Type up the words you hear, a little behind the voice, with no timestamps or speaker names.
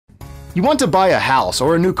You want to buy a house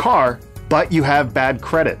or a new car, but you have bad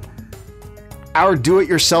credit. Our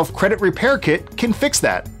do-it-yourself credit repair kit can fix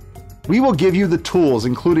that. We will give you the tools,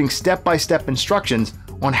 including step-by-step instructions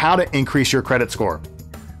on how to increase your credit score.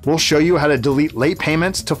 We'll show you how to delete late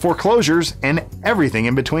payments to foreclosures and everything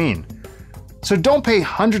in between. So don't pay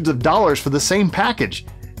hundreds of dollars for the same package.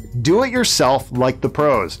 Do it yourself like the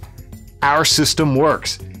pros. Our system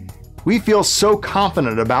works. We feel so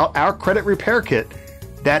confident about our credit repair kit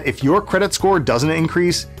that if your credit score doesn't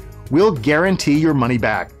increase, we'll guarantee your money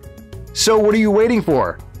back. So what are you waiting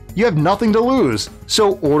for? You have nothing to lose,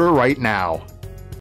 so order right now.